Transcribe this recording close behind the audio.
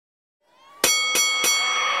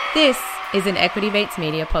This is an Equity Mates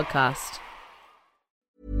Media podcast.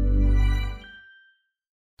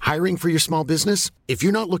 Hiring for your small business? If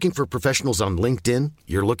you're not looking for professionals on LinkedIn,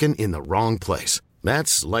 you're looking in the wrong place.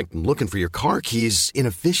 That's like looking for your car keys in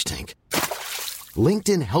a fish tank.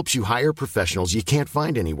 LinkedIn helps you hire professionals you can't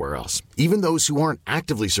find anywhere else, even those who aren't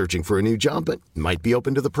actively searching for a new job but might be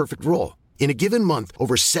open to the perfect role. In a given month,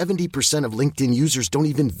 over 70% of LinkedIn users don't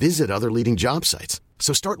even visit other leading job sites.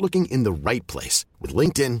 So start looking in the right place. With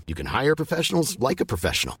LinkedIn, you can hire professionals like a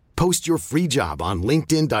professional. Post your free job on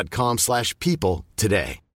linkedin.com/people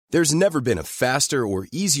today. There's never been a faster or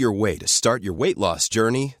easier way to start your weight loss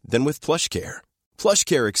journey than with PlushCare.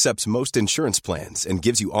 PlushCare accepts most insurance plans and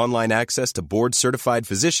gives you online access to board-certified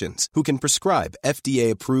physicians who can prescribe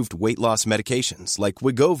FDA-approved weight loss medications like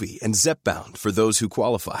Wegovy and Zepbound for those who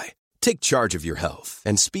qualify. Take charge of your health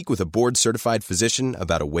and speak with a board-certified physician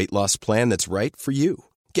about a weight loss plan that's right for you.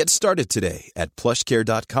 Get started today at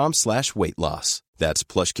plushcare.com/weight loss. That's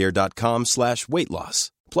plushcare.com/weight loss.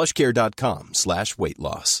 plushcare.com/weight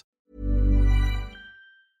loss.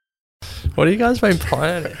 What have you guys been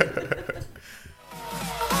planning?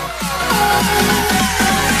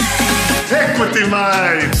 Equity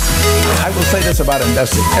Mates! I will say this about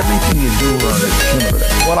investing. Everything you do learn is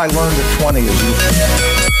cumulative. What I learned at 20 is useful.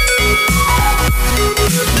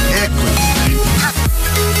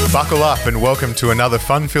 Buckle up and welcome to another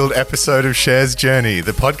fun-filled episode of Shares Journey,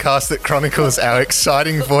 the podcast that chronicles our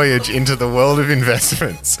exciting voyage into the world of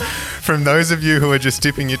investments. From those of you who are just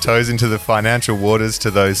dipping your toes into the financial waters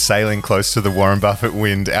to those sailing close to the Warren Buffett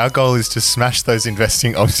wind, our goal is to smash those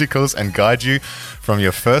investing obstacles and guide you from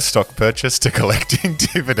your first stock purchase to collecting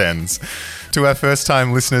dividends. To our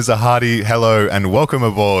first-time listeners, a hearty hello and welcome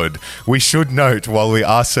aboard. We should note, while we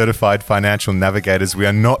are certified financial navigators, we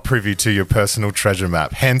are not privy to your personal treasure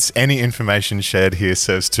map. Hence, any information shared here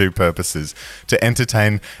serves two purposes: to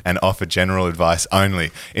entertain and offer general advice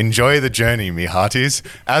only. Enjoy the journey, me hearties.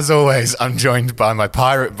 As always, I'm joined by my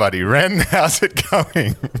pirate buddy, Ren. How's it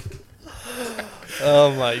going?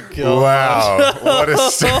 Oh my God. Wow. What a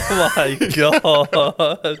Oh my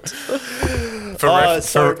God.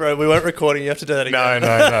 Sorry, bro. We weren't recording. You have to do that again.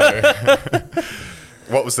 No.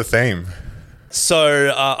 What was the theme?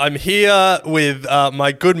 So I'm here with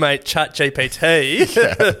my good mate ChatGPT.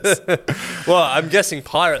 Yes. Well, I'm guessing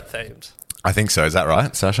pirate themed. I think so. Is that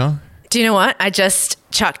right, Sasha? Do you know what? I just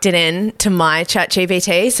chucked it in to my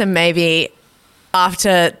ChatGPT, so maybe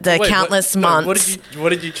after the countless months. What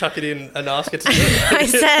did you chuck it in and ask it to do?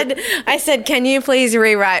 I said, can you please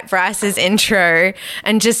rewrite Bryce's intro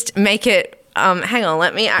and just make it. Hang on,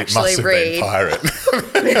 let me actually read. It must have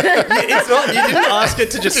been pirate. It's not. You didn't ask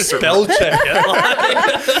it to just spell check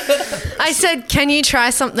it. I said, can you try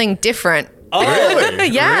something different? Oh, really?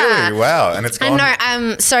 Yeah. Really? Wow. And it's gone. No,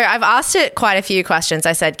 so I've asked it quite a few questions.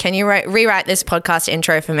 I said, can you rewrite this podcast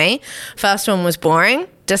intro for me? First one was boring.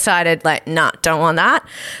 Decided nah, don't want that.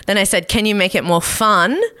 Then I said, can you make it more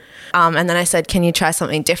fun? And then I said, can you try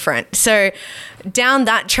something different? So down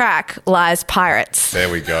that track lies pirates. There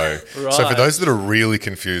we go. Right. So for those that are really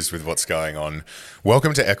confused with what's going on,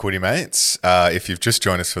 welcome to Equity Mates. If you've just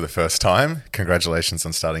joined us for the first time, congratulations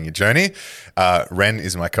on starting your journey. Ren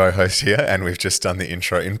is my co-host here, and we've just done the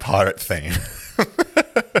intro in pirate theme.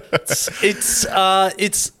 It's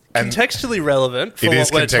contextually relevant for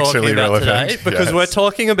what we're talking about today, because yes. we're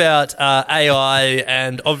talking about AI,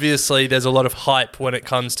 and obviously there's a lot of hype when it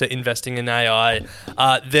comes to investing in AI.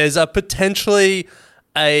 There's a potentially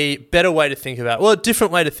a better way to think about it, well, a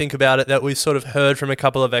different way to think about it that we've sort of heard from a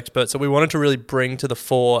couple of experts that we wanted to really bring to the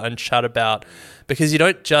fore and chat about, because you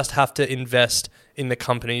don't just have to invest in the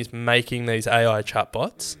companies making these AI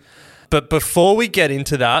chatbots. But before we get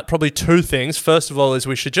into that, probably two things. First of all is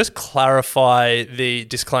we should just clarify the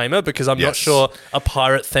disclaimer, because I'm not sure a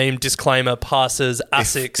pirate-themed disclaimer passes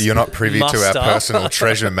ASIC's If you're not privy to our personal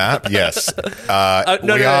treasure map, yes.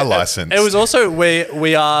 We are licensed. It was also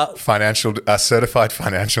we are... certified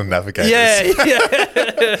financial navigators.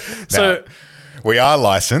 Yeah. So... We are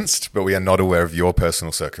licensed, but we are not aware of your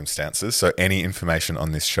personal circumstances. So any information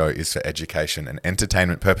on this show is for education and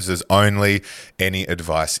entertainment purposes only. Any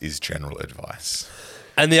advice is general advice.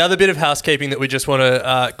 And the other bit of housekeeping that we just want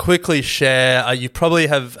to quickly share, you probably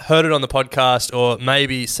have heard it on the podcast or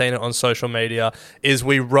maybe seen it on social media, is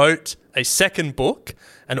we wrote a second book,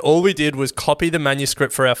 and all we did was copy the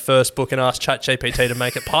manuscript for our first book and ask ChatGPT to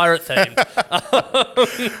make it pirate themed.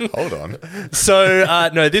 Hold on. So,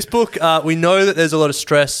 no, this book, we know that there's a lot of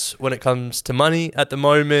stress when it comes to money at the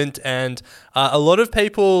moment, and a lot of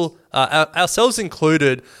people, ourselves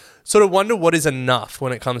included, sort of wonder what is enough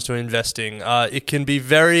when it comes to investing. It can be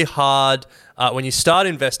very hard when you start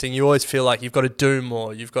investing. You always feel like you've got to do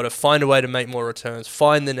more. You've got to find a way to make more returns,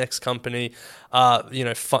 find the next company,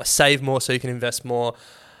 save more so you can invest more.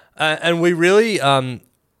 And we really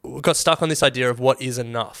got stuck on this idea of what is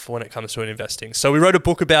enough when it comes to investing. So we wrote a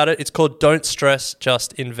book about it. It's called Don't Stress,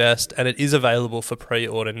 Just Invest, and it is available for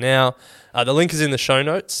pre-order now. The link is in the show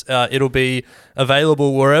notes. It'll be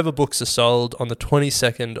available wherever books are sold on the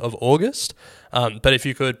 22nd of August. But if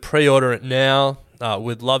you could pre-order it now,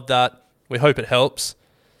 we'd love that. We hope it helps.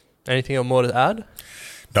 Anything more to add?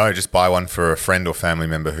 No, just buy one for a friend or family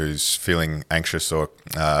member who's feeling anxious or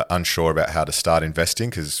unsure about how to start investing,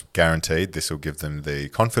 because guaranteed this will give them the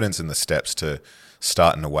confidence and the steps to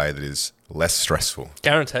start in a way that is less stressful.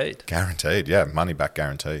 Guaranteed, yeah. Money back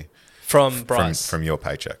guarantee. From Bryce. From your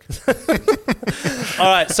paycheck. All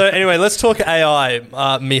right, so anyway, let's talk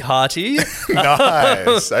AI, me hearty.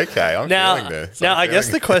 Nice. Okay, I'm feeling this. Now, I guess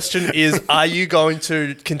the question is, are you going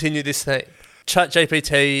to continue this thing?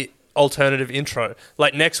 ChatGPT alternative intro.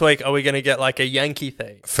 Like next week, are we going to get like a Yankee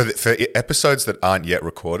thing? For episodes that aren't yet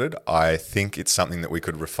recorded, I think it's something that we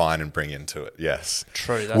could refine and bring into it. Yes.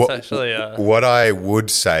 True. That's actually... What I would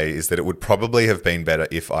say is that it would probably have been better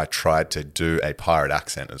if I tried to do a pirate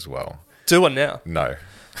accent as well. Do one now. No.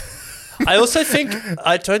 I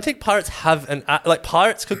don't think pirates have like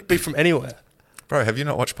pirates could be from anywhere. Bro, have you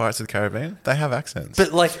not watched Pirates of the Caribbean? They have accents.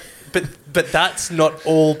 But that's not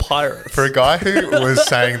all pirates. For a guy who was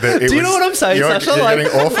saying that Do you know what I'm saying, you're, Sasha? You're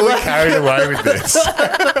getting awfully carried away with this.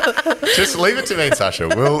 Just leave it to me, Sasha.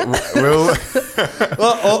 We'll...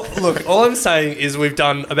 Well, look, all I'm saying is we've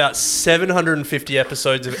done about 750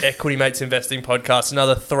 episodes of Equity Mates Investing Podcast,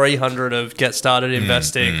 another 300 of Get Started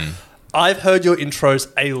Investing. I've heard your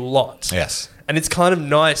intros a lot. Yes. And it's kind of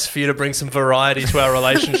nice for you to bring some variety to our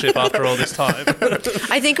relationship after all this time.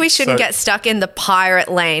 I think we shouldn't get stuck in the pirate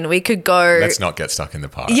lane. We could go... Let's not get stuck in the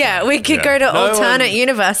pirate lane. We could go to alternate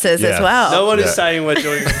universes as well. No one is saying we're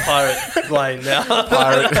doing the pirate lane now.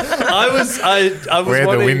 I was where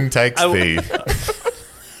wondering, the wind takes thee.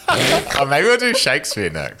 Maybe we'll do Shakespeare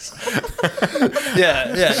next.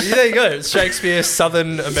 Yeah, there you go. It's Shakespeare,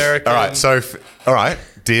 Southern American. All right,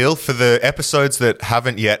 deal. For the episodes that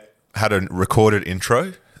haven't yet had a recorded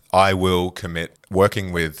intro, I will commit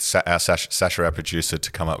working with Sasha, our producer,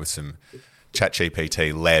 to come up with some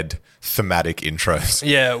ChatGPT-led thematic intros.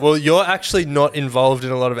 Yeah, well, you're actually not involved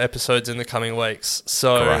in a lot of episodes in the coming weeks,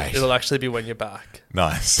 so Great. It'll actually be when you're back.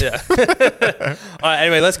 Nice. Yeah. All right,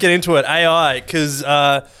 anyway, let's get into it. AI, because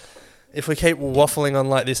if we keep waffling on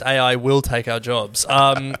like this, AI will take our jobs.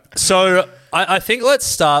 So I think let's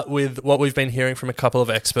start with what we've been hearing from a couple of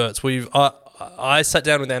experts. I sat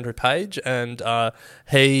down with Andrew Page and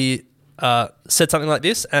he said something like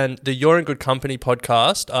this, and the You're in Good Company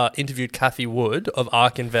podcast interviewed Kathy Wood of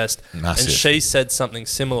ARK Invest. Massive. And she said something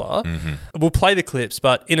similar. Mm-hmm. We'll play the clips,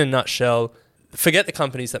 but in a nutshell, forget the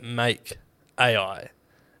companies that make AI.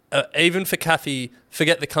 Even for Kathy,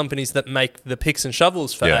 forget the companies that make the picks and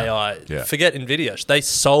shovels for AI. Yeah. Forget NVIDIA. They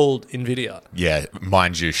sold NVIDIA. Yeah,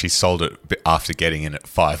 mind you, she sold it after getting in at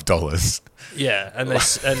 $5. Yeah, and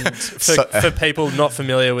for people not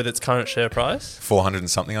familiar with its current share price, 400 and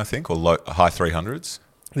something, I think, or high 300s.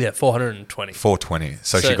 Yeah, 420. 420.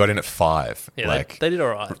 So she got in at 5. Yeah, they did all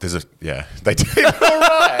right. They did all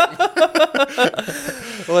right.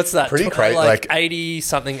 What's that? Pretty crazy. Like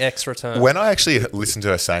 80-something X return. When I actually listened to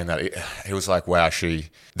her saying that, it was like, wow,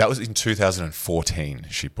 that was in 2014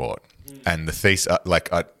 she bought. And the thesis,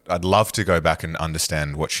 I'd love to go back and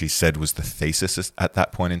understand what she said was the thesis at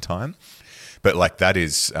that point in time. But like that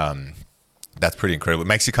is... that's pretty incredible. It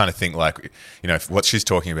makes you kind of think like, what she's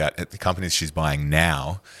talking about, the companies she's buying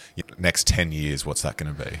now, next 10 years, what's that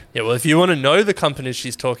going to be? Yeah, well, if you want to know the companies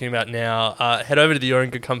she's talking about now, head over to the You're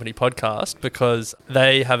in Good Company podcast, because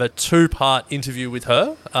they have a 2-part interview with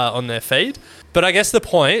her on their feed. But I guess the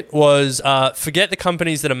point was forget the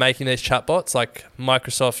companies that are making these chatbots like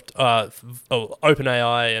Microsoft,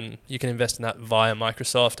 OpenAI, and you can invest in that via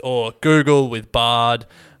Microsoft, or Google with Bard.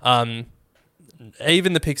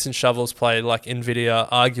 Even the picks and shovels play like NVIDIA,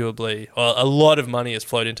 arguably, a lot of money has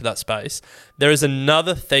flowed into that space. There is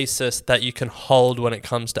another thesis that you can hold when it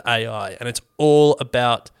comes to AI, and it's all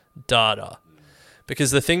about data. Because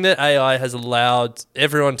the thing that AI has allowed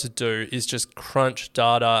everyone to do is just crunch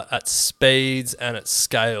data at speeds and at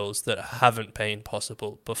scales that haven't been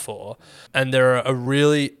possible before. And there are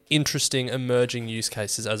really interesting emerging use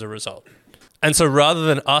cases as a result. And so rather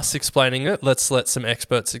than us explaining it, let's let some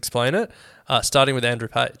experts explain it, starting with Andrew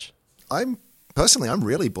Page. I'm personally, I'm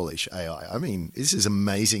really bullish AI. I mean, this is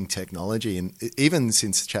amazing technology. And even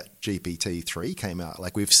since ChatGPT 3 came out,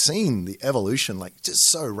 like we've seen the evolution, like just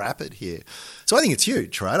so rapid here. So I think it's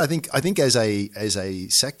huge, right? I think as a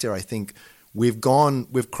sector, I think we've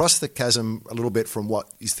crossed the chasm a little bit from what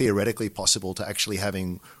is theoretically possible to actually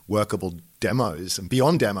having workable demos and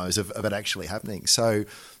beyond demos of it actually happening. So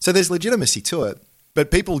there's legitimacy to it,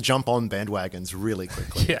 but people jump on bandwagons really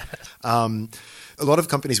quickly. Yeah. A lot of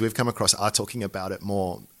companies we've come across are talking about it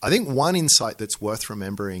more. I think one insight that's worth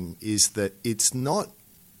remembering is that it's not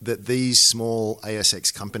that these small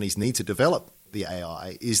ASX companies need to develop the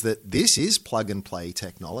AI, is that this is plug and play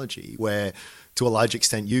technology where to a large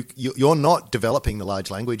extent you're not developing the large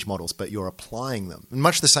language models, but you're applying them in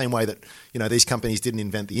much the same way that these companies didn't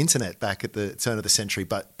invent the internet back at the turn of the century,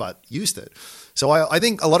 but used it. So I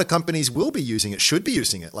think a lot of companies will be using it, should be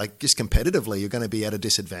using it. Like just competitively, you're going to be at a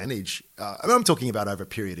disadvantage. I'm talking about over a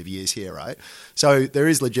period of years here, right? So there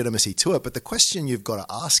is legitimacy to it, but the question you've got to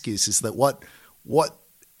ask is that what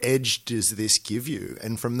edge does this give you?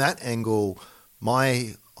 And from that angle,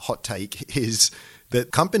 my hot take is that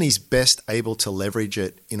companies best able to leverage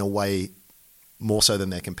it in a way more so than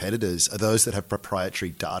their competitors are those that have proprietary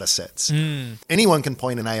data sets. Anyone can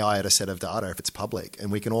point an AI at a set of data if it's public,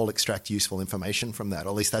 and we can all extract useful information from that, or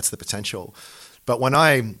at least that's the potential. But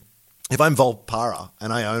if I'm Volpara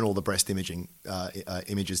and I own all the breast imaging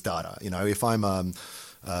images data, if I'm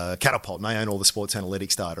Catapult and I own all the sports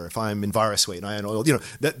analytics data, if I'm EnviroSuite and I own all,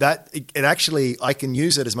 it actually, I can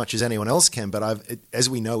use it as much as anyone else can, but as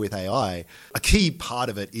we know with AI, a key part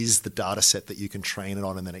of it is the data set that you can train it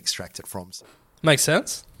on and then extract it from. Makes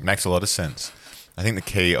sense. Makes a lot of sense. I think the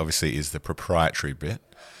key obviously is the proprietary bit.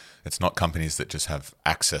 It's not companies that just have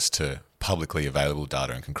access to publicly available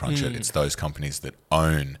data and can crunch it. It's those companies that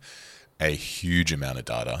own a huge amount of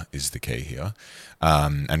data is the key here.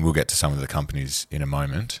 And we'll get to some of the companies in a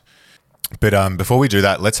moment. But before we do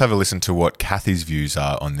that, let's have a listen to what Kathy's views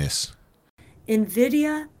are on this.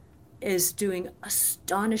 NVIDIA is doing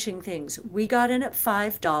astonishing things. We got in at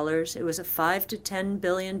 $5. It was a $5 to $10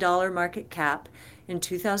 billion market cap in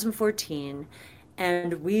 2014.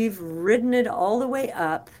 And we've ridden it all the way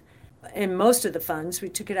up. In most of the funds, we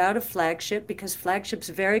took it out of flagship because flagship's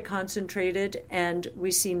very concentrated, and we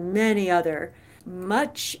see many other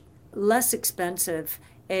much less expensive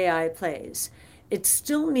AI plays. It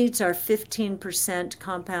still meets our 15%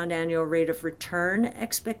 compound annual rate of return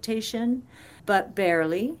expectation, but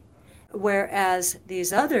barely. Whereas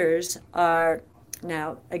these others are,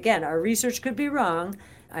 now again, our research could be wrong.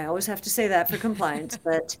 I always have to say that for compliance,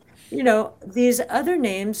 but these other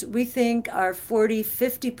names we think are 40,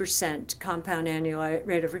 50% compound annual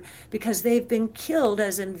rate of, because they've been killed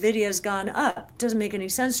as NVIDIA's gone up. Doesn't make any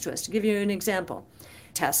sense to us. To give you an example,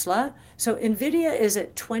 Tesla. So NVIDIA is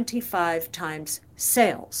at 25 times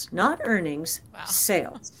sales, not earnings,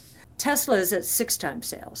 sales. Tesla is at 6 times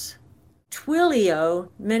sales. Twilio,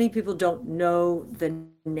 many people don't know the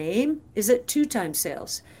name, is at 2 times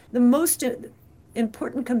sales. The most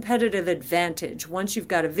important competitive advantage, once you've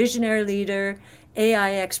got a visionary leader,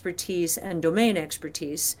 AI expertise, and domain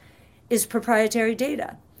expertise, is proprietary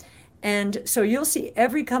data. And so you'll see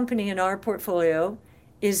every company in our portfolio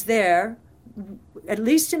is there, at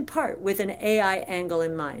least in part, with an AI angle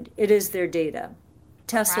in mind. It is their data.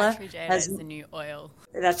 Tesla has the new oil.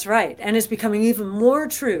 That's right, and it's becoming even more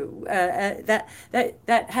true.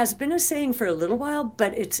 That has been a saying for a little while,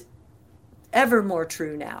 but it's ever more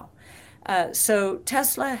true now. So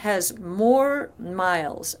Tesla has more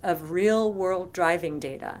miles of real-world driving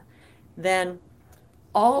data than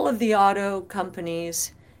all of the auto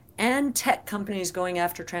companies and tech companies going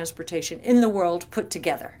after transportation in the world put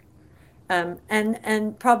together,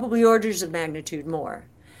 and probably orders of magnitude more.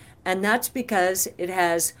 And that's because it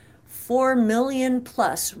has 4 million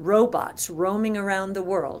plus robots roaming around the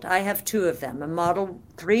world. I have 2 of them, a Model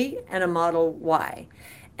 3 and a Model Y.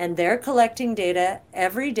 And they're collecting data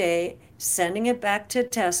every day, sending it back to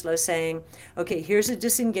Tesla saying, okay, here's a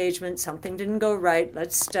disengagement, something didn't go right,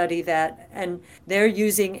 let's study that. And they're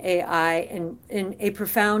using AI in a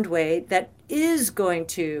profound way that is going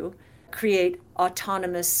to create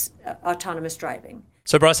autonomous driving.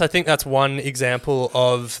 So, Bryce, I think that's one example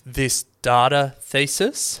of this data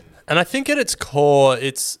thesis. And I think at its core,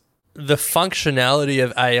 it's the functionality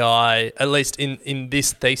of AI, at least in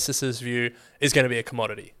this thesis's view, is going to be a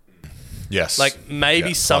commodity. Yes. Like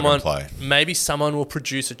maybe someone will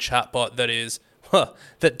produce a chatbot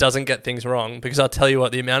that doesn't get things wrong, because I'll tell you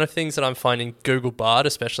what, the amount of things that I'm finding Google Bard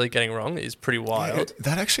especially getting wrong is pretty wild.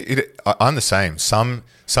 I'm the same. Some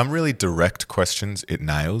really direct questions it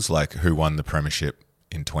nails, like who won the premiership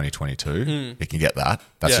in 2022. You can get that.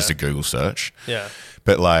 That's Yeah. just a Google search. Yeah.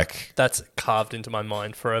 But like, That's carved into my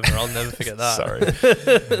mind forever. I'll never forget that. sorry.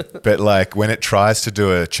 But like when it tries to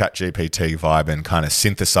do a ChatGPT vibe and kind of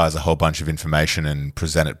synthesize a whole bunch of information and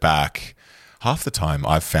present it back, half the time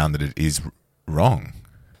I've found that it is wrong.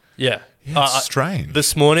 Yeah. Yeah, it's strange.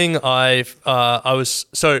 This morning I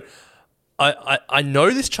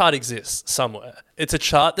know this chart exists somewhere. It's a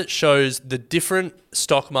chart that shows the different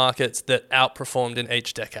stock markets that outperformed in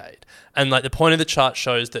each decade. And like the point of the chart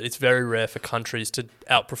shows that it's very rare for countries to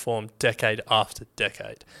outperform decade after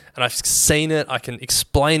decade. And I've seen it. I can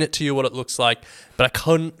explain it to you what it looks like, but I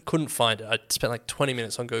couldn't find it. I spent like 20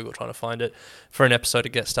 minutes on Google trying to find it for an episode to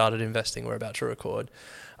Get Started Investing we're about to record.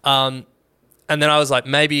 And then I was like,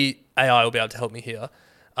 maybe AI will be able to help me here.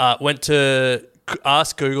 Went to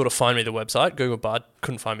ask Google to find me the website. Google Bard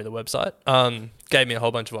couldn't find me the website. Gave me a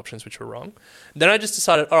whole bunch of options which were wrong. Then I just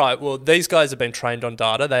decided, all right, well, these guys have been trained on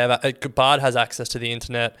data. They have Bard has access to the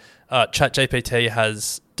internet. ChatGPT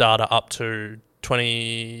has data up to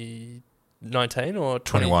 2019 or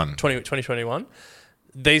 2021.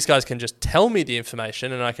 These guys can just tell me the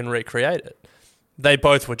information and I can recreate it. They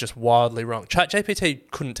both were just wildly wrong.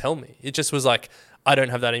 ChatGPT couldn't tell me. It just was like, I don't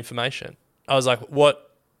have that information. I was like,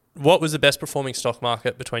 what was the best performing stock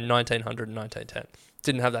market between 1900 and 1910?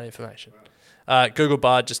 Didn't have that information. Google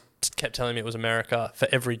Bard just kept telling me it was America for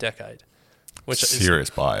every decade, which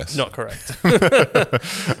serious bias. Not correct.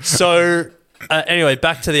 So anyway,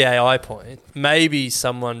 back to the AI point. Maybe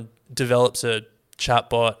someone develops a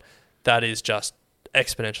chatbot that is just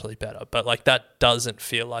exponentially better, but like that doesn't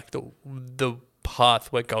feel like the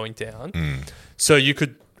path we're going down. So you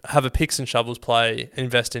could have a picks and shovels play,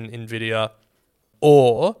 invest in NVIDIA,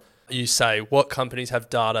 or you say what companies have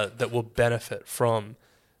data that will benefit from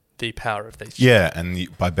the power of these. Yeah, and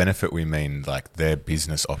by benefit we mean like their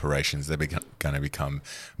business operations. They're going to become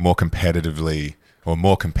more competitively or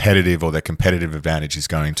more competitive, or their competitive advantage is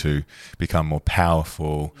going to become more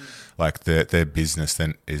powerful. Like their business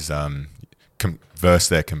then is versus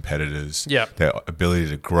their competitors. Yeah. Their ability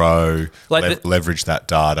to grow, Like leverage that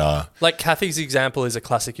data. Like Kathy's example is a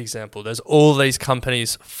classic example. There's all these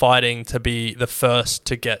companies fighting to be the first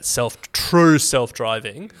to get true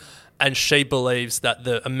self-driving, and she believes that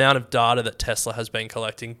the amount of data that Tesla has been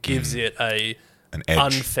collecting gives it an edge.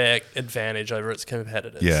 Unfair advantage over its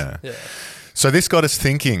competitors. Yeah. So this got us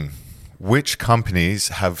thinking, which companies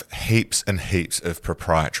have heaps and heaps of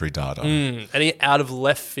proprietary data? Any out of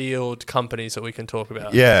left field companies that we can talk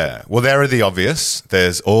about? Yeah. Well, there are the obvious.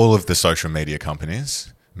 There's all of the social media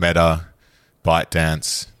companies, Meta,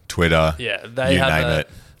 ByteDance, Twitter. Yeah, they you have name a it.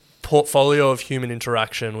 portfolio of human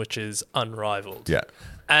interaction which is unrivaled. Yeah.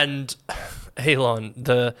 And Elon,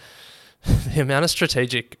 the amount of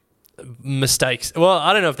strategic mistakes. Well,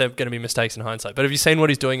 I don't know if they're going to be mistakes in hindsight, but have you seen what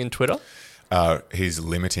he's doing in Twitter? He's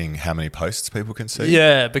limiting how many posts people can see.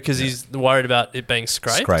 Yeah, because he's worried about it being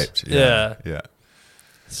scraped. Yeah.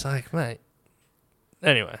 It's like, mate.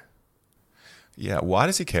 Anyway. Yeah, why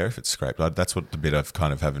does he care if it's scraped? That's what the bit I've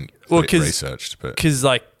kind of haven't researched. Because,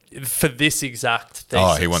 like, for this exact thing.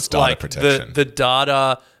 Oh, he wants data protection. The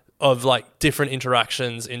data of, like, different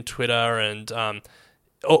interactions in Twitter and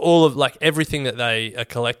all of, like, everything that they are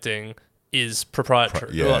collecting is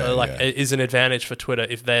proprietary. Is an advantage for Twitter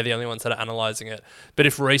if they're the only ones that are analyzing it. But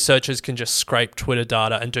if researchers can just scrape Twitter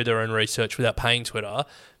data and do their own research without paying Twitter,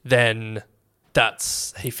 then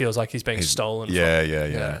he feels like he's being stolen.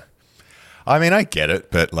 Yeah. I mean, I get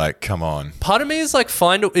it, but like, come on. Part of me is like,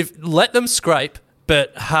 let them scrape,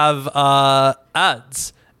 but have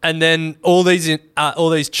ads, and then all these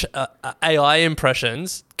AI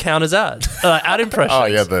impressions count as ads, ad impressions. Oh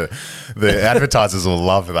yeah, the advertisers will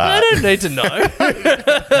love that. I don't need to know.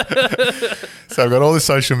 So I've got all the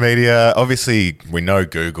social media. Obviously, we know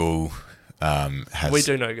Google we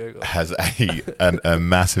do know Google has a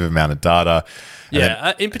massive amount of data.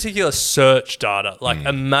 Yeah, in particular, search data. Like,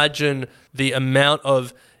 imagine the amount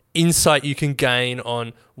of insight you can gain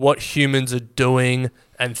on what humans are doing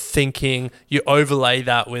and thinking. You overlay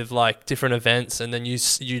that with like different events, and then you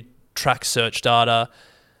track search data.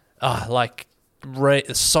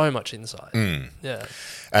 There's so much insight. Yeah.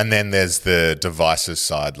 And then there's the devices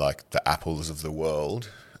side, like the Apples of the world,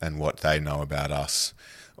 and what they know about us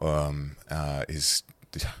is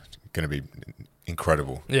going to be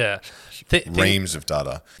incredible. Yeah. Reams of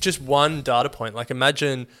data. Just one data point. Like,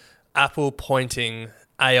 imagine Apple pointing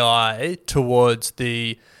AI towards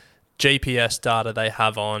the GPS data they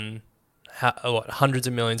have on hundreds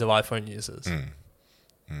of millions of iPhone users.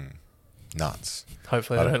 Nuts.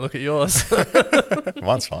 Hopefully they don't look at yours.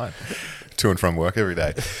 Mine's fine. to and from work every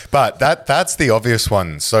day. But that's the obvious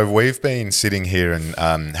one. So we've been sitting here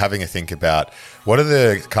and having a think about what are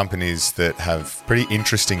the companies that have pretty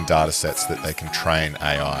interesting data sets that they can train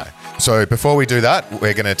AI. So before we do that,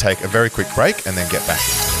 we're going to take a very quick break and then get back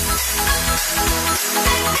into it.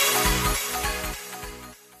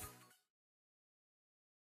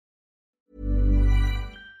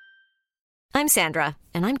 I'm Sandra,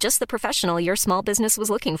 and I'm just the professional your small business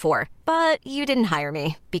was looking for. But you didn't hire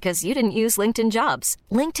me because you didn't use LinkedIn Jobs.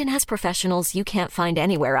 LinkedIn has professionals you can't find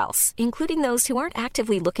anywhere else, including those who aren't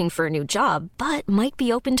actively looking for a new job, but might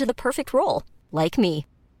be open to the perfect role, like me.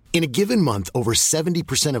 In a given month, over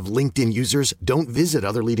 70% of LinkedIn users don't visit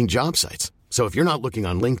other leading job sites. So if you're not looking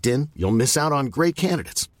on LinkedIn, you'll miss out on great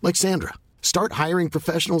candidates like Sandra. Start hiring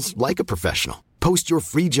professionals like a professional. Post your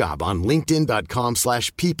free job on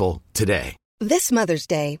linkedin.com/people today. This Mother's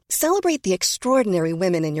Day, celebrate the extraordinary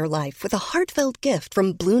women in your life with a heartfelt gift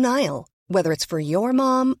from Blue Nile. Whether it's for your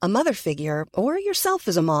mom, a mother figure, or yourself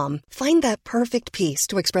as a mom, find that perfect piece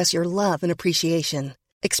to express your love and appreciation.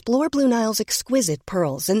 Explore Blue Nile's exquisite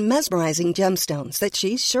pearls and mesmerizing gemstones that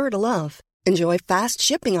she's sure to love. Enjoy fast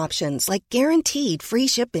shipping options like guaranteed free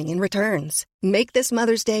shipping and returns. Make this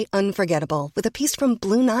Mother's Day unforgettable with a piece from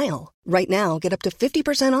Blue Nile. Right now, get up to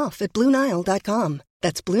 50% off at BlueNile.com.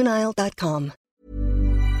 That's BlueNile.com.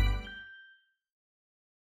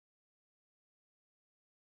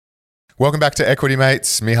 Welcome back to Equity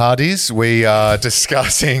Mates, me hearties. We are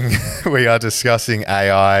discussing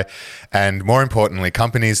AI and, more importantly,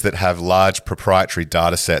 companies that have large proprietary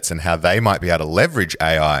data sets and how they might be able to leverage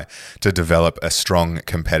AI to develop a strong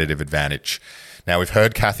competitive advantage. Now, we've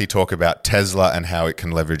heard Kathy talk about Tesla and how it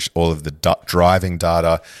can leverage all of the driving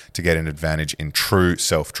data to get an advantage in true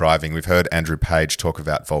self-driving. We've heard Andrew Page talk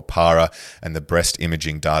about Volpara and the breast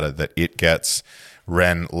imaging data that it gets.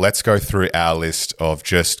 Ren, let's go through our list of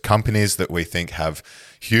just companies that we think have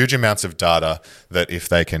huge amounts of data that if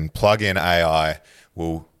they can plug in AI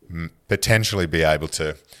will potentially be able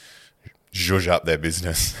to zhuzh up their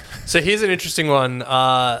business. So here's an interesting one.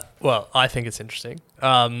 Well, I think it's interesting.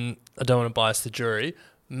 I don't want to bias the jury.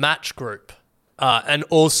 Match Group, and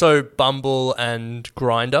also Bumble and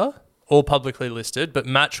Grindr, all publicly listed, but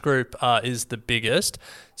Match Group is the biggest.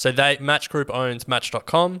 So Match Group owns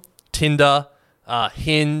Match.com, Tinder,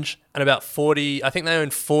 Hinge, and about 40, I think they own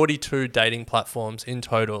 42 dating platforms in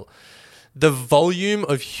total. The volume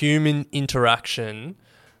of human interaction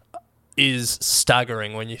is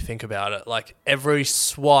staggering when you think about it. Like every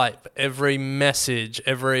swipe, every message,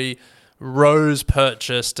 every rose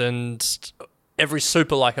purchased, and every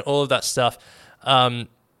super like, and all of that stuff.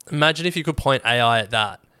 Imagine if you could point AI at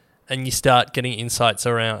that and you start getting insights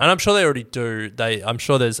around, and I'm sure they already do. I'm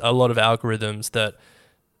sure there's a lot of algorithms that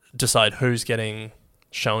decide who's getting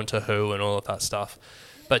shown to who and all of that stuff.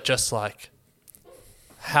 But just like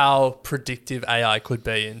how predictive AI could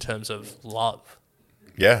be in terms of love.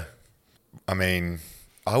 Yeah. I mean,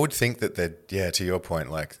 I would think that to your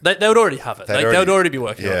point, like they would already have it. They would already be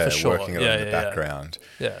working on it for sure. Working it on in the background.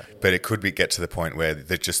 Yeah. But it could get to the point where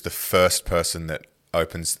just the first person that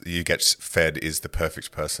you get fed is the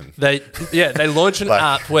perfect person. They launch an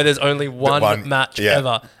app where there's only one match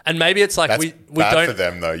ever, and maybe it's like that's we bad don't for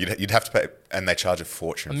them though. You'd have to pay, and they charge a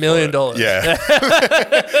fortune. $1 million. Yeah.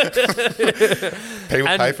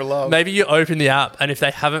 People pay for love. Maybe you open the app, and if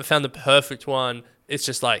they haven't found the perfect one, it's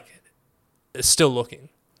just like it's still looking.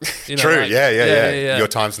 You know, True. like, yeah. Your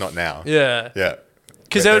time's not now. Yeah.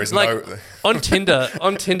 Because there was on Tinder,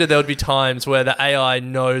 there would be times where the AI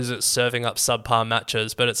knows it's serving up subpar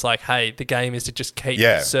matches, but it's like, hey, the game is to just keep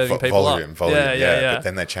serving people volume, up. Volume. Yeah. But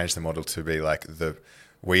then they changed the model to be like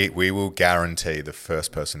we will guarantee the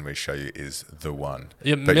first person we show you is the one,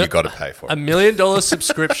 but you got to pay for it. $1 million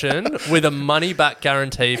subscription with a money back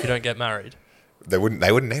guarantee if you don't get married. They wouldn't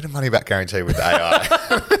need a money back guarantee with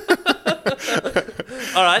AI.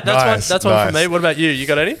 All right, that's one for me. What about you? You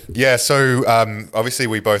got any? Yeah, so obviously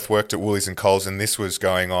we both worked at Woolies and Coles, and this was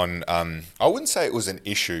going on. I wouldn't say it was an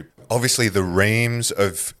issue. Obviously, the reams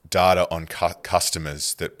of data on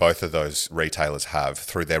customers that both of those retailers have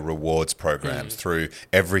through their rewards programs, through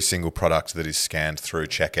every single product that is scanned through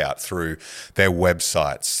checkout, through their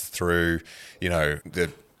websites, through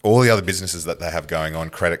all the other businesses that they have going on,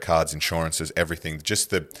 credit cards, insurances, everything. Just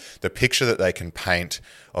the picture that they can paint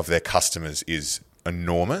of their customers is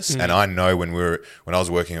enormous. And I know when I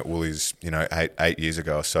was working at Woolies, 8 years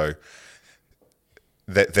ago or so,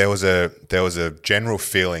 that there was a general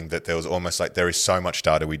feeling that there was almost like there is so much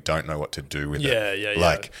data we don't know what to do with it. Yeah.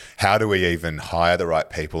 Like, how do we even hire the right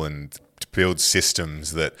people and build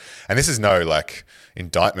systems that? And this is no like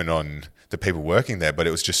indictment on the people working there, but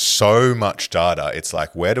it was just so much data. It's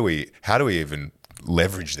like, how do we even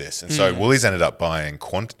leverage this? And so Woolies ended up buying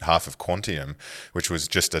half of Quantium, which was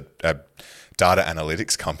just a data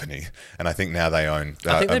analytics company. And I think now they own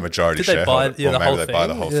a majority shareholder. Or maybe they buy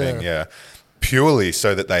the whole thing, purely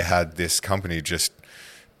so that they had this company just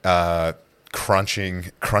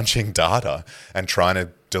crunching data and trying to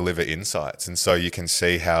deliver insights. And so you can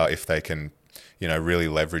see how if they can, really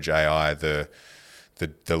leverage AI, the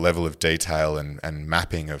level of detail and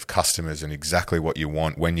mapping of customers and exactly what you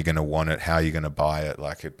want, when you're going to want it, how you're going to buy it,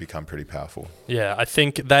 like it become pretty powerful. Yeah, I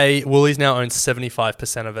think Woolies now owns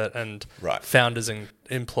 75% of it, and founders and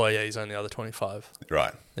employees own the other 25.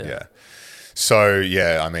 Right. Yeah. So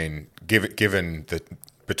I mean, given that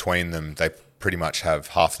between them, they pretty much have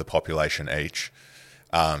half the population each.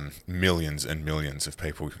 Millions and millions of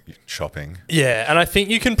people shopping. Yeah, and I think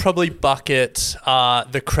you can probably bucket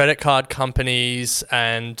the credit card companies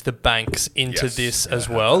and the banks into this as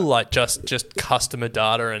well, like just customer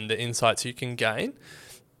data and the insights you can gain.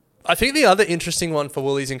 I think the other interesting one for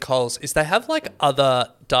Woolies and Coles is they have like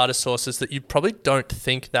other data sources that you probably don't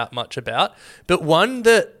think that much about, but one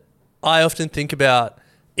that I often think about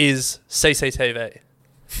is CCTV.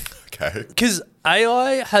 Okay. Because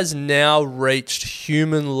AI has now reached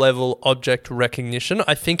human-level object recognition.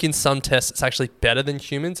 I think in some tests it's actually better than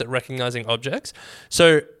humans at recognizing objects.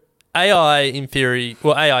 So AI, in theory,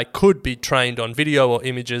 AI could be trained on video or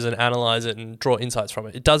images and analyze it and draw insights from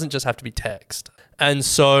it. It doesn't just have to be text. And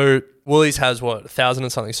so Woolies has, 1,000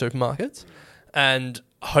 and something supermarkets, and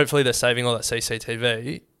hopefully they're saving all that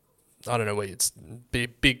CCTV. I don't know where it's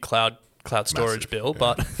big cloud storage bill,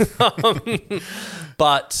 but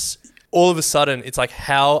all of a sudden it's like,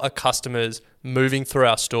 how are customers moving through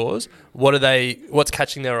our stores? What's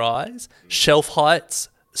catching their eyes? Shelf heights,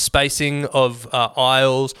 spacing of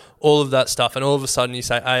aisles, all of that stuff. And all of a sudden you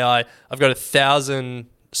say, AI, I've got 1,000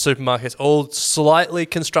 supermarkets, all slightly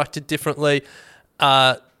constructed differently.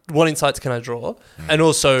 What insights can I draw? And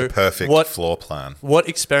also, the perfect floor plan. What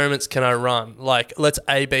experiments can I run? Like, let's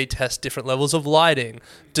A/B test different levels of lighting.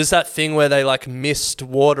 Does that thing where they like mist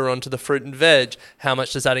water onto the fruit and veg, how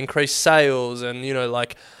much does that increase sales? And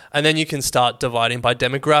and then you can start dividing by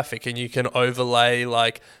demographic, and you can overlay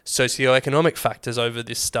like socioeconomic factors over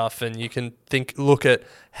this stuff, and you can look at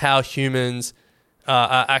how humans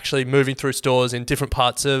are actually moving through stores in different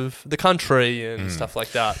parts of the country and stuff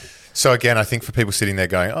like that. So again, I think for people sitting there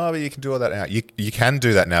going, oh, but you can do all that now. You can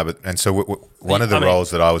do that now, and so one of the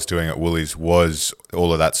roles that I was doing at Woolies was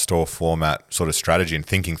all of that store format sort of strategy and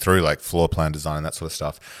thinking through like floor plan design and that sort of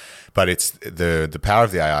stuff. But it's the power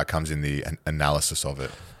of the AI comes in the analysis of it.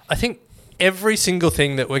 I think every single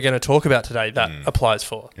thing that we're going to talk about today that applies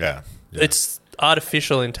for. Yeah. It's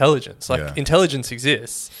artificial intelligence. Intelligence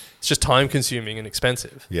exists. It's just time consuming and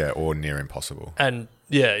expensive. Yeah, or near impossible. And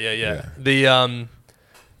the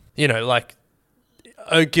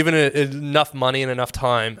given enough money and enough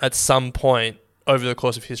time, at some point over the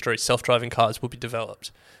course of history, self-driving cars will be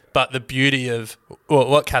developed. But the beauty of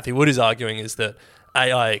what Cathie Wood is arguing is that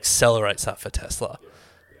AI accelerates that for Tesla.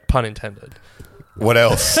 Pun intended. What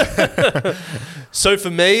else? So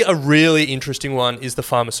for me, a really interesting one is the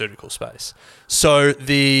pharmaceutical space. So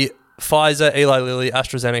the Pfizer, Eli Lilly,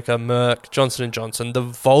 AstraZeneca, Merck, Johnson & Johnson, the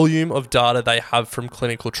volume of data they have from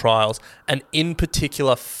clinical trials, and in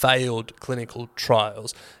particular failed clinical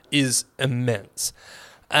trials, is immense.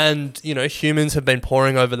 And, humans have been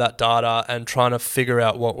poring over that data and trying to figure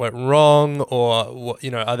out what went wrong, or,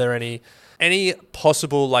 are there any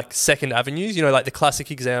possible, like, second avenues? Like the classic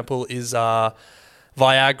example is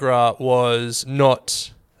Viagra was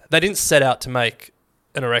not... They didn't set out to make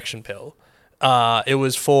an erection pill. It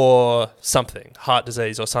was for something, heart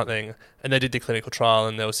disease or something, and they did the clinical trial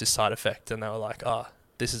and there was this side effect and they were like,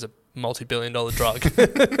 this is a multi-billion-dollar drug.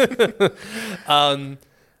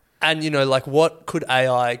 What could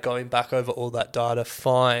AI, going back over all that data,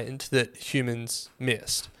 find that humans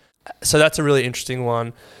missed? So that's a really interesting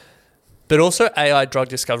one. But also AI drug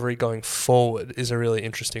discovery going forward is a really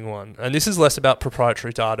interesting one. And this is less about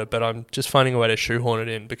proprietary data, but I'm just finding a way to shoehorn it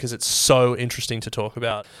in because it's so interesting to talk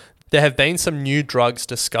about. There have been some new drugs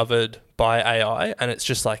discovered by AI, and it's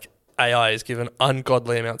just like AI is given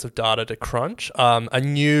ungodly amounts of data to crunch. A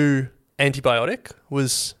new antibiotic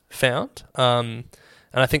was found, and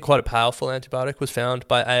I think quite a powerful antibiotic was found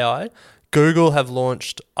by AI. Google have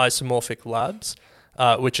launched isomorphic labs,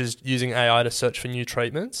 which is using AI to search for new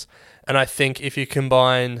treatments. And I think if you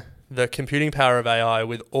combine the computing power of AI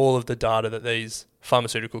with all of the data that these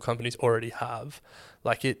pharmaceutical companies already have,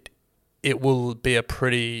 like it will be a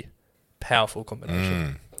pretty powerful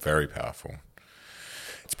combination. Very powerful.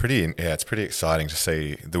 It's pretty exciting to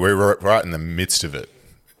see. We're right in the midst of it.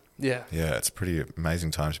 Yeah. Yeah, it's a pretty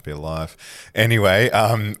amazing time to be alive. Anyway,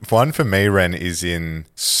 one for me, Ren, is in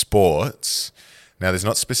sports. Now, there's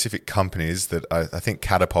not specific companies that I think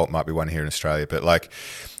Catapult might be one here in Australia, but like...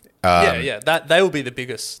 that they will be the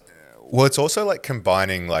biggest. Well, it's also like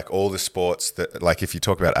combining like all the sports that, like if you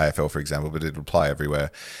talk about AFL, for example, but it would apply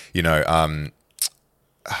everywhere, you know,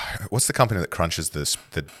 what's the company that crunches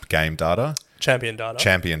the game data? Champion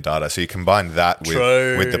data. So you combine that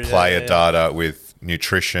with the player data, with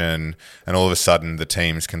nutrition, and all of a sudden the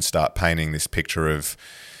teams can start painting this picture of,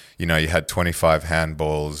 you know, you had 25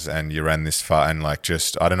 handballs and you ran this far, and like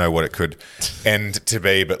just, I don't know what it could end to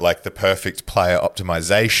be, but like the perfect player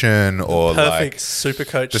optimization or perfect like super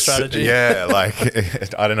coach strategy. Yeah, like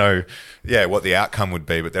I don't know, what the outcome would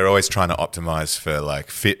be, but they're always trying to optimize for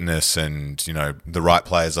like fitness and, you know, the right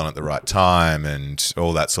players on at the right time and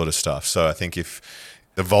all that sort of stuff. So I think if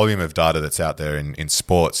the volume of data that's out there in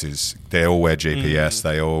sports is, they all wear GPS,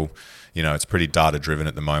 they all, you know, it's pretty data driven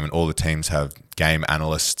at the moment. All the teams have game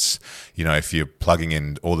analysts. You know, if you're plugging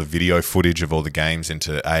in all the video footage of all the games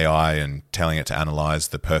into AI and telling it to analyze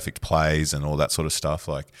the perfect plays and all that sort of stuff,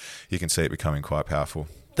 like you can see it becoming quite powerful.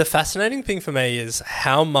 The fascinating thing for me is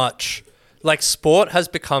how much, like, sport has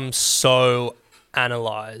become so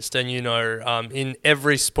analyzed, and you know, in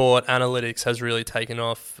every sport, analytics has really taken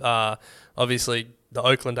off. Obviously, the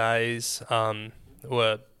Oakland A's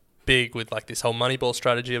were big with like this whole Moneyball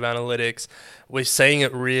strategy of analytics. We're seeing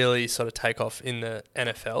it really sort of take off in the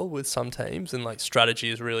NFL with some teams, and like strategy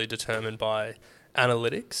is really determined by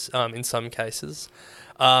analytics in some cases.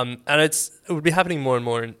 And it would be happening more and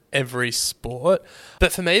more in every sport.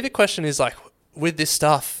 But for me, the question is like, with this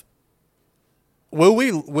stuff, will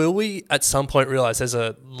we at some point realize there's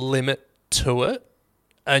a limit to it,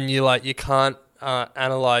 and you can't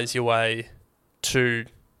analyze your way to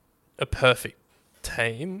a perfect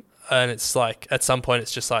team, and it's like at some point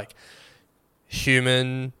it's just like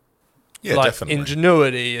human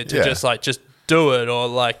ingenuity to just do it, or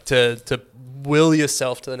like to will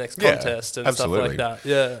yourself to the next contest and absolutely. Stuff like that.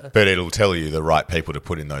 Yeah. But it'll tell you the right people to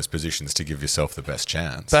put in those positions to give yourself the best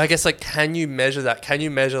chance. But I guess, like, can you measure that? Can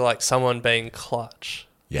you measure like someone being clutch?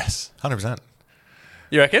 Yes, 100%.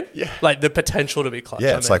 You reckon? Yeah. Like the potential to be clutch.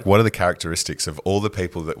 Yeah, it's like, what are the characteristics of all the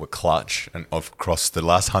people that were clutch and across the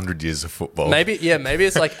last 100 years of football? Maybe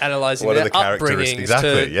it's like analysing what their are the characteristics? upbringings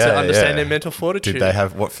Exactly. to understand their mental fortitude. Did they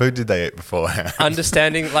have, what food did they eat beforehand?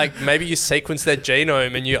 Understanding, like, maybe you sequence their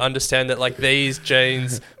genome and you understand that like these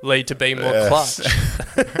genes lead to being more clutch.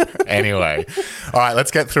 Anyway, all right,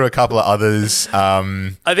 let's get through a couple of others.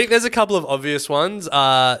 I think there's a couple of obvious ones.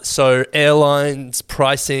 So airlines,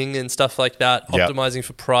 pricing and stuff like that, optimizing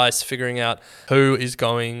for price, figuring out who is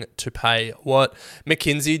going to pay what.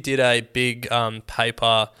 McKinsey did a big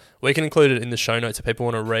paper. We can include it in the show notes if people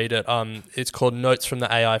want to read it. It's called Notes from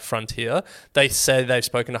the AI Frontier. They say they've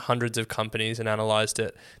spoken to hundreds of companies and analysed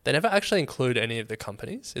it. They never actually include any of the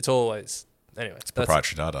companies. It's always... Anyway, it's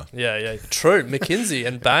proprietary data. Yeah. True. McKinsey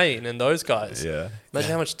and Bain and those guys. Yeah.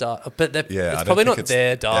 Imagine how much data. But it's probably not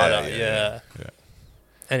their data. Yeah.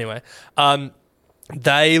 Anyway,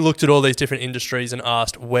 they looked at all these different industries and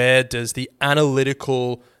asked, where does the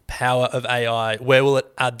analytical power of AI, where will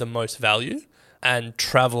it add the most value? And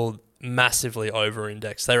travel massively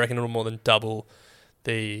over-indexed. They reckon it'll more than double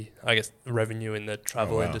the, I guess, revenue in the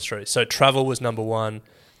travel industry. So travel was number one,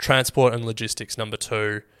 transport and logistics number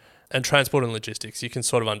two. And transport and logistics, you can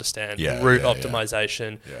sort of understand route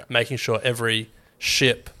optimization, making sure every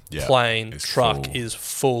ship, plane, truck is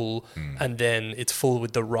full, and then it's full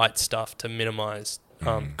with the right stuff to minimize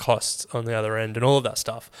costs on the other end and all of that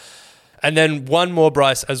stuff. And then one more,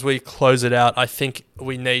 Bryce, as we close it out, I think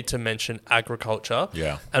we need to mention agriculture.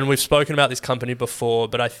 Yeah. And we've spoken about this company before,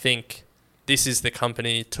 but I think this is the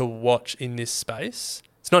company to watch in this space.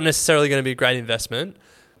 It's not necessarily going to be a great investment,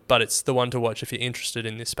 but it's the one to watch if you're interested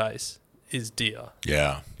in this space, is Deere.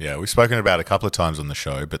 Yeah. We've spoken about it a couple of times on the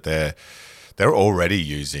show, but they're already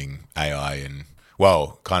using AI and,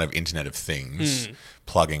 well, kind of Internet of Things,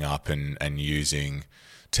 plugging up and using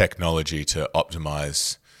technology to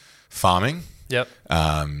optimize farming. Yep.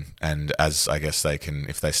 And as I guess they can,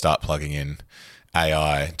 if they start plugging in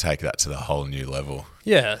AI, take that to the whole new level.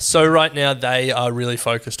 Yeah. So right now they are really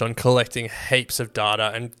focused on collecting heaps of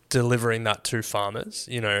data and delivering that to farmers.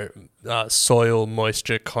 You know, soil,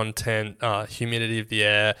 moisture content, humidity of the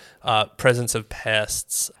air, presence of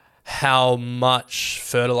pests, how much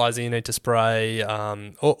fertilizer you need to spray,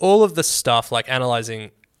 all of the stuff, like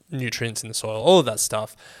analyzing nutrients in the soil, all of that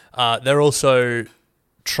stuff. They're also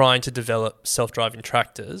trying to develop self-driving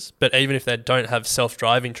tractors, but even if they don't have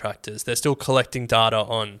self-driving tractors, they're still collecting data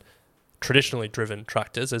on traditionally driven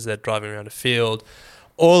tractors as they're driving around a field.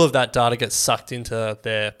 All of that data gets sucked into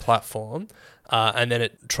their platform, and then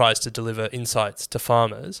it tries to deliver insights to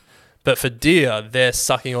farmers. But for deer, they're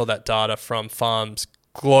sucking all that data from farms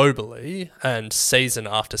globally and season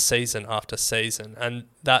after season after season. And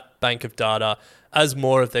that bank of data, as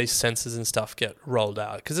more of these sensors and stuff get rolled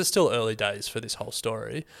out, because it's still early days for this whole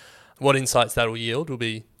story, what insights that will yield will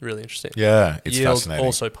be really interesting. Yeah, it's yield, fascinating.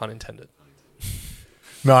 Also pun intended.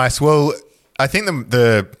 Nice. Well, I think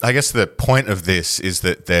I guess the point of this is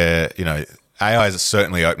that AI is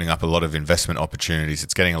certainly opening up a lot of investment opportunities.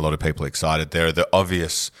 It's getting a lot of people excited. There are the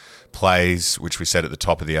obvious plays, which we said at the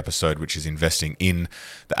top of the episode, which is investing in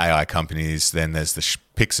the AI companies. Then there's the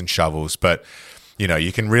picks and shovels. But,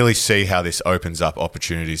 you can really see how this opens up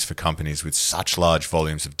opportunities for companies with such large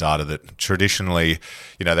volumes of data that traditionally,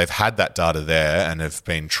 they've had that data there and have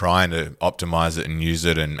been trying to optimize it and use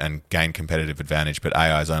it and gain competitive advantage. But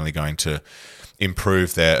AI is only going to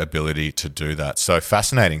improve their ability to do that. So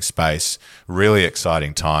fascinating space, really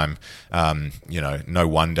exciting time. No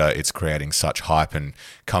wonder it's creating such hype and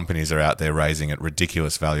companies are out there raising at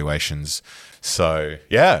ridiculous valuations. So,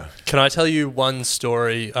 yeah. Can I tell you one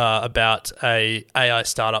story about a AI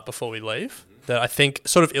startup before we leave that I think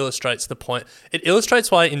sort of illustrates the point? It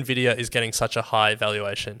illustrates why NVIDIA is getting such a high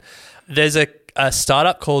valuation. There's a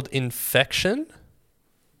startup called Inflection.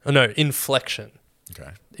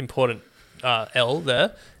 Okay. Important L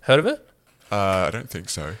there. Heard of it? I don't think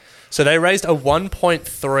so. So they raised a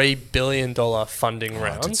 $1.3 billion funding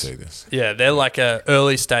round. I did see this. Yeah, they're like a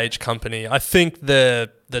early stage company. I think the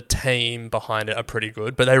team behind it are pretty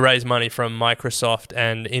good, but they raise money from Microsoft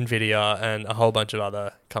and NVIDIA and a whole bunch of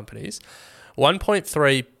other companies.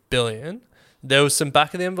 1.3 billion. There was some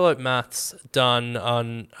back of the envelope maths done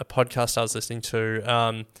on a podcast I was listening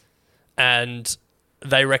to, and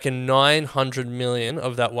they reckon 900 million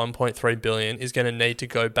of that 1.3 billion is going to need to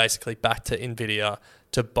go basically back to NVIDIA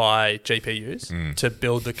to buy GPUs, to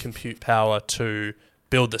build the compute power to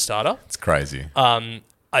build the startup. It's crazy.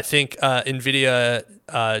 I think NVIDIA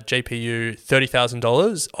GPU,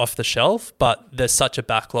 $30,000 off the shelf, but there's such a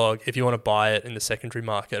backlog. If you want to buy it in the secondary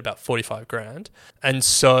market, about 45 grand. And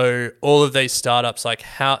so all of these startups,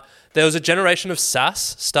 there was a generation of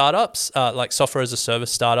SaaS startups, like software as a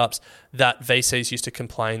service startups, that VCs used to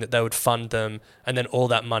complain that they would fund them and then all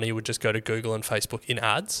that money would just go to Google and Facebook in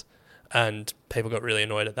ads. And people got really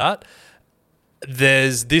annoyed at that.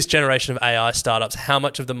 There's this generation of AI startups. How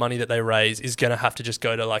much of the money that they raise is going to have to just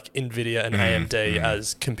go to like NVIDIA and AMD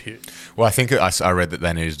as compute? Well, I think I read that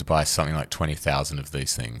they needed to buy something like 20,000 of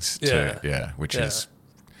these things. Which is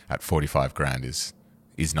at 45 grand is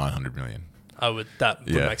 900 million. That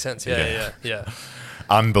would make sense. Yeah.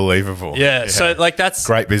 Unbelievable. Yeah. So that's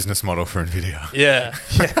great business model for NVIDIA. Yeah.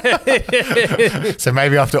 So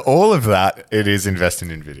maybe after all of that, it is invest in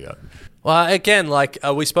NVIDIA. Well, again,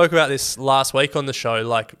 we spoke about this last week on the show,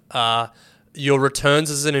 your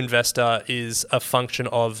returns as an investor is a function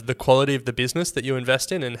of the quality of the business that you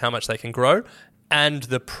invest in and how much they can grow and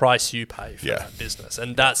the price you pay for that business.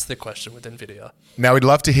 And that's the question with NVIDIA. Now, we'd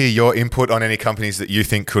love to hear your input on any companies that you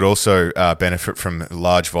think could also benefit from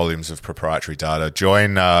large volumes of proprietary data.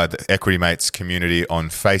 Join the Equity Mates community on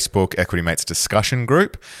Facebook, Equity Mates discussion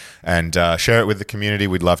group, and share it with the community.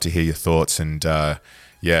 We'd love to hear your thoughts and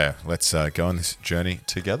let's go on this journey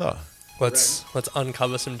together. Let's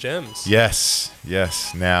uncover some gems. Yes.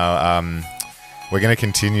 Now, we're going to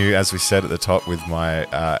continue, as we said at the top, with my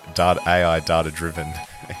AI data-driven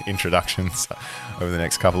introductions over the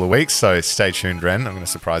next couple of weeks. So stay tuned, Ren. I'm going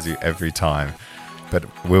to surprise you every time. But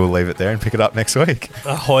we'll leave it there and pick it up next week.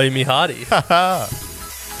 Ahoy, me hearty.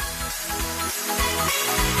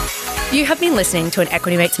 You have been listening to an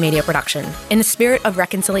Equity Mates Media production. In the spirit of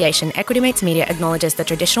reconciliation, Equity Mates Media acknowledges the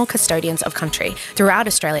traditional custodians of country throughout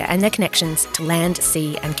Australia and their connections to land,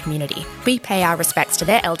 sea and community. We pay our respects to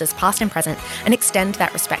their elders past and present and extend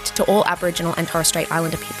that respect to all Aboriginal and Torres Strait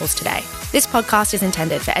Islander peoples today. This podcast is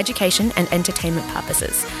intended for education and entertainment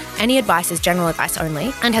purposes. Any advice is general advice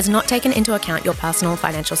only and has not taken into account your personal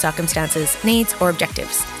financial circumstances, needs or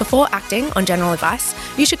objectives. Before acting on general advice,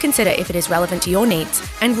 you should consider if it is relevant to your needs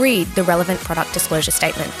and read the relevant product disclosure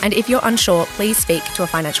statement. And if you're unsure, please speak to a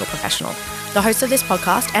financial professional. The hosts of this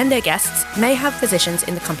podcast and their guests may have positions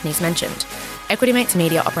in the companies mentioned. Equity Mates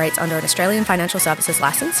Media operates under an Australian Financial Services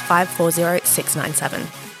Licence 540697.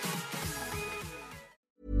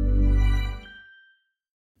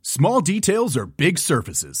 Small details are big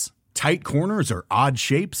surfaces. Tight corners are odd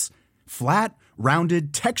shapes. Flat,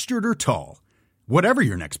 rounded, textured, or tall. Whatever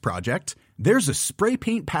your next project, there's a spray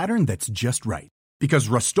paint pattern that's just right. Because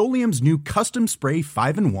Rust-Oleum's new Custom Spray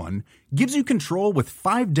 5-in-1 gives you control with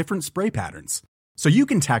 5 different spray patterns. So you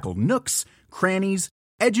can tackle nooks, crannies,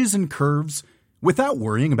 edges, and curves without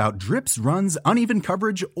worrying about drips, runs, uneven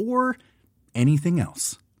coverage, or anything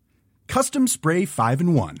else. Custom Spray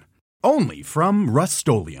 5-in-1. Only from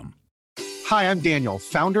Rust-Oleum. Hi, I'm Daniel,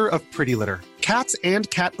 founder of Pretty Litter. Cats and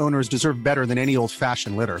cat owners deserve better than any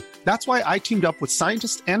old-fashioned litter. That's why I teamed up with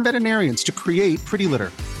scientists and veterinarians to create Pretty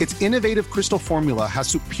Litter. Its innovative crystal formula has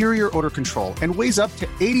superior odor control and weighs up to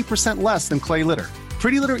 80% less than clay litter.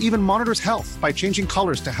 Pretty Litter even monitors health by changing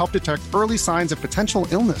colors to help detect early signs of potential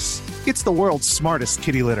illness. It's the world's smartest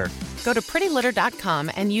kitty litter. Go to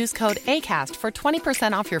prettylitter.com and use code ACAST for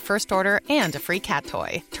 20% off your first order and a free cat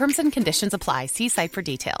toy. Terms and conditions apply. See site for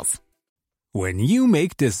details. When you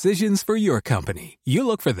make decisions for your company, you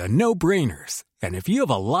look for the no-brainers. And if you have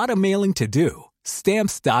a lot of mailing to do,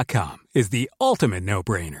 Stamps.com is the ultimate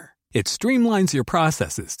no-brainer. It streamlines your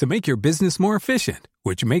processes to make your business more efficient,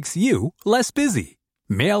 which makes you less busy.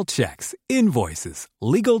 Mail checks, invoices,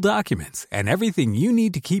 legal documents, and everything you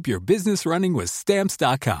need to keep your business running with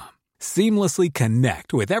Stamps.com. Seamlessly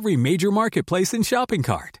connect with every major marketplace and shopping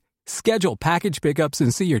cart. Schedule package pickups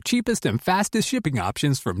and see your cheapest and fastest shipping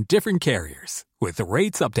options from different carriers. With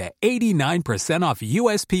rates up to 89% off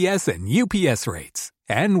USPS and UPS rates.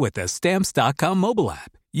 And with the Stamps.com mobile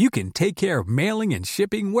app, you can take care of mailing and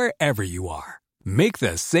shipping wherever you are. Make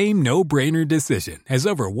the same no-brainer decision as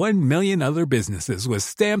over 1 million other businesses with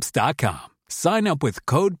Stamps.com. Sign up with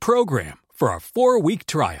code PROGRAM for a 4-week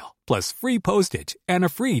trial, plus free postage and a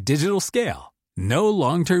free digital scale. No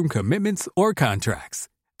long-term commitments or contracts.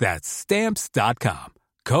 That's Stamps.com.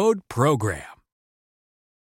 Code PROGRAM.